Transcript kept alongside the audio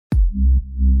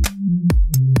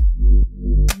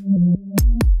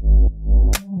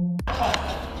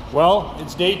Well,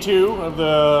 it's day 2 of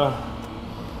the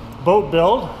boat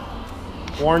build.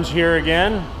 Warren's here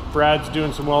again. Brad's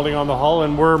doing some welding on the hull,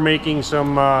 and we're making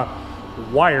some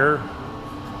wire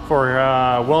for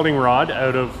a welding rod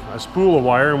out of a spool of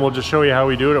wire, and we'll just show you how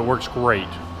we do it. It works great.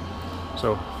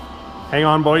 So hang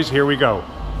on, boys, here we go.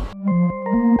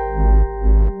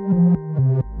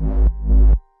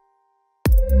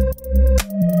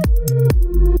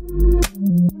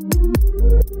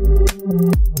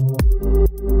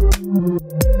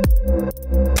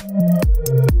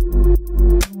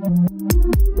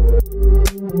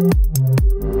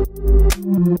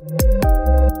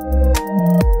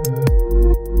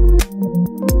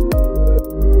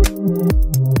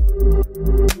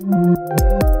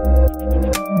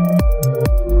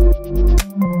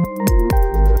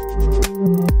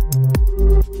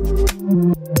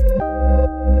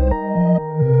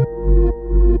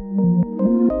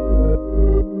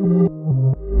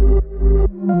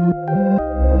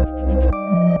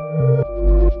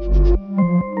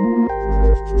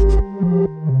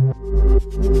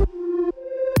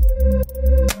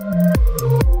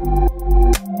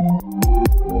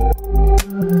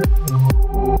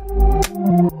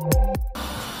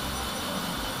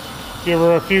 Give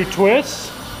her a few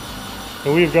twists,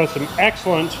 and we've got some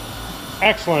excellent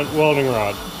welding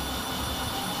rod.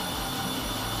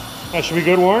 That should be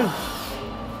good, Warren?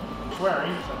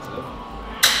 Swearing.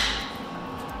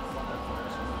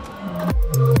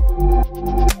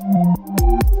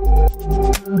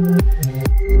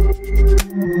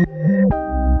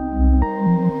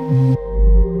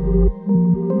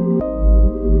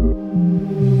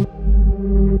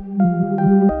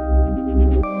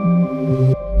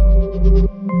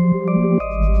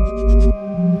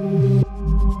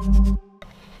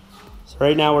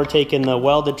 Right now we're taking the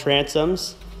welded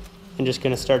transoms and just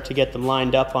going to start to get them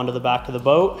lined up onto the back of the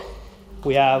boat.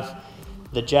 We have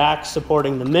the jacks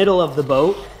supporting the middle of the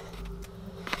boat,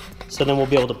 so then we'll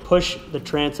be able to push the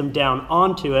transom down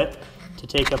onto it to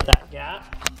take up that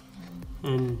gap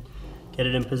and get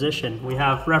it in position. We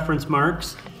have reference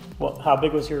marks. Well, how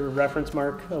big was your reference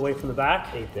mark away from the back?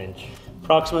 1/8 inch.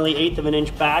 Approximately 1/8 of an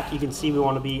inch back. You can see we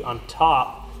want to be on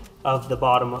top of the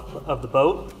bottom of the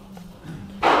boat.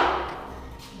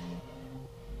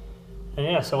 And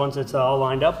yeah, so once it's all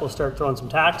lined up, we'll start throwing some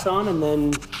tacks on and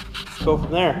then go from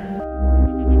there.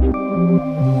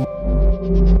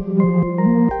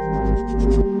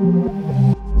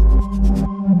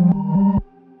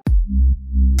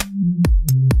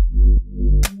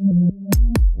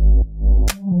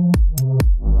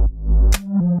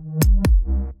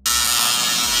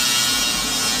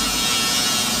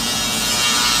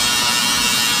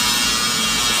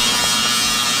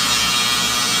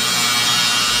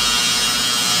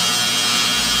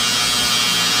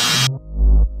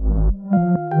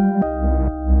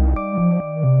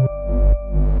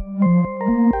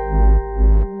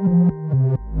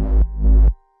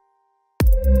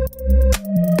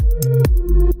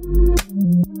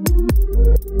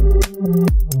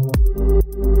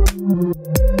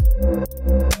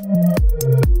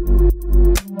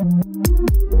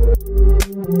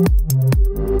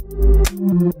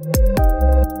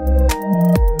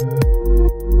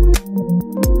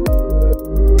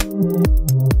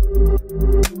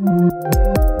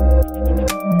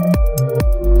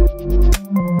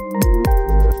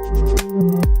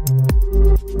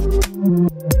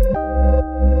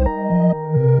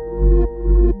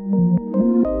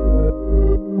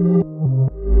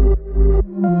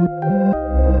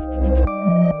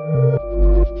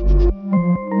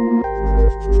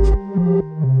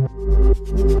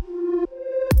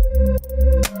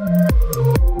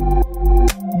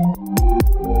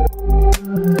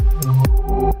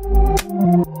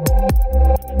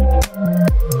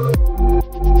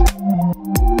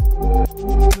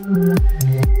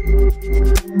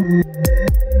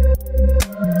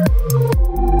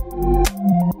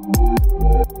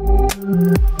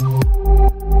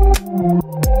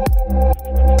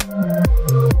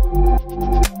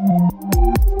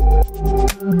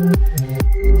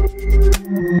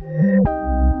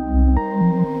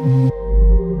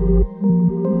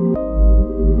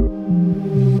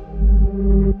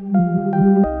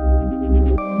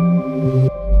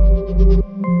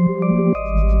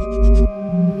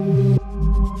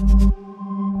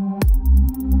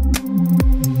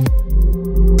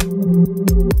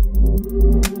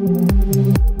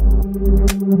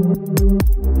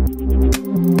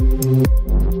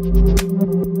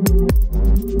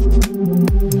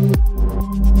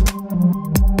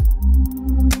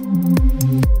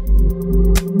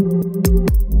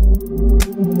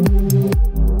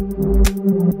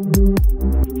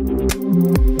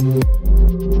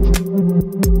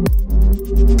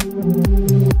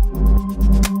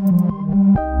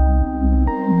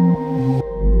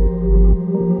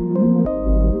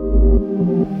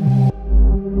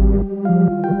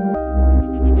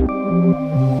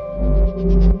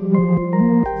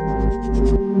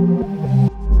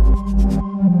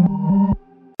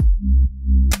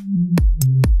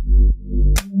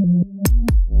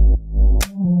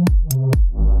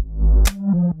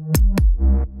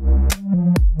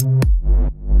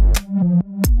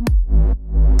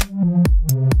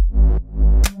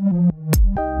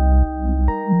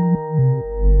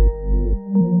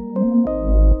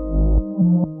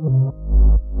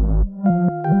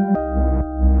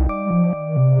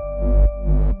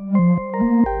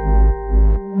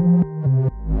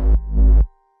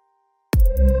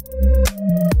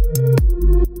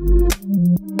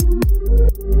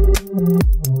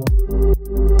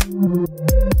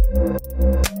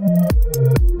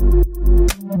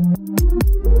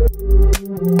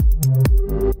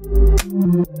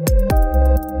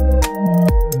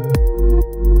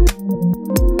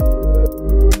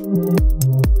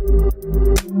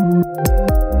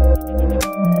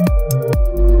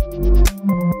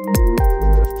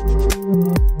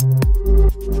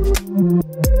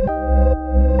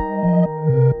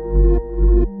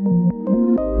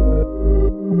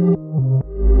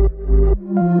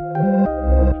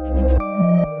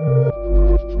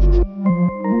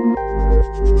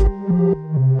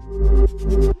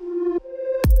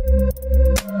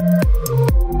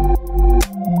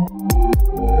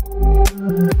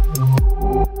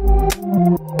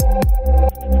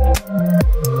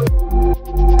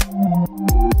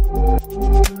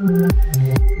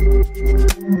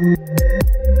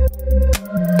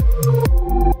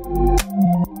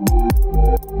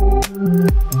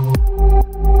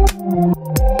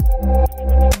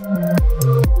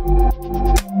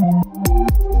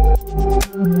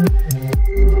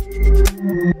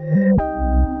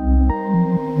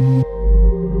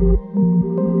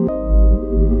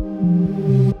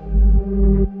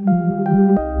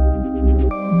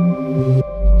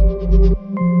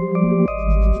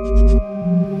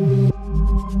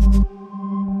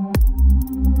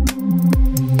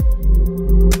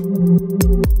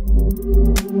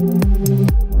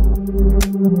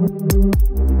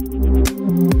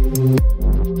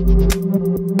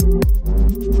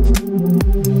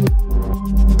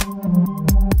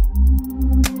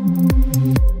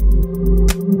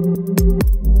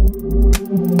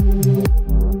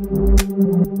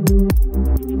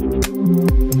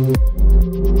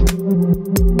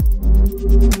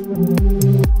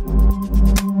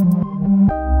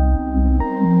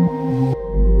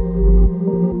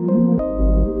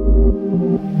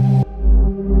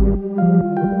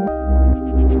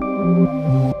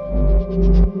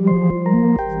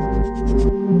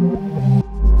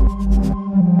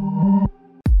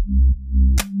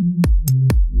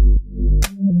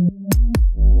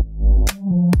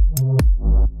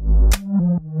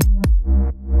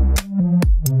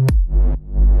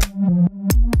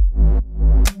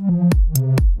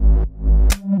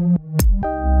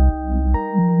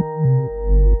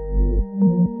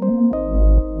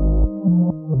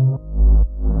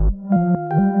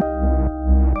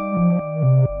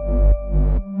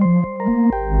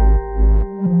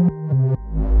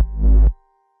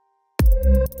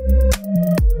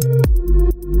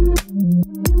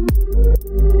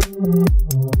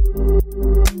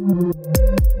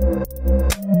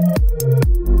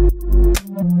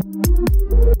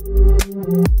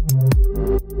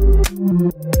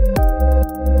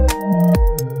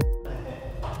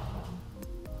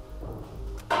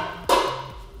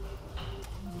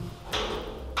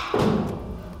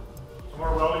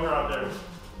 together.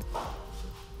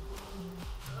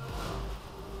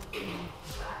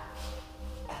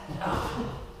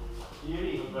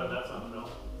 Beauty. But that's on film.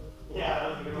 Yeah, that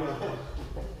was a good one.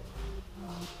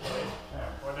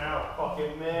 What now?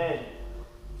 Fucking man.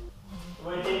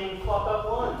 Why didn't even fuck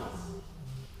up once?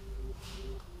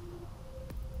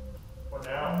 What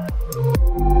now?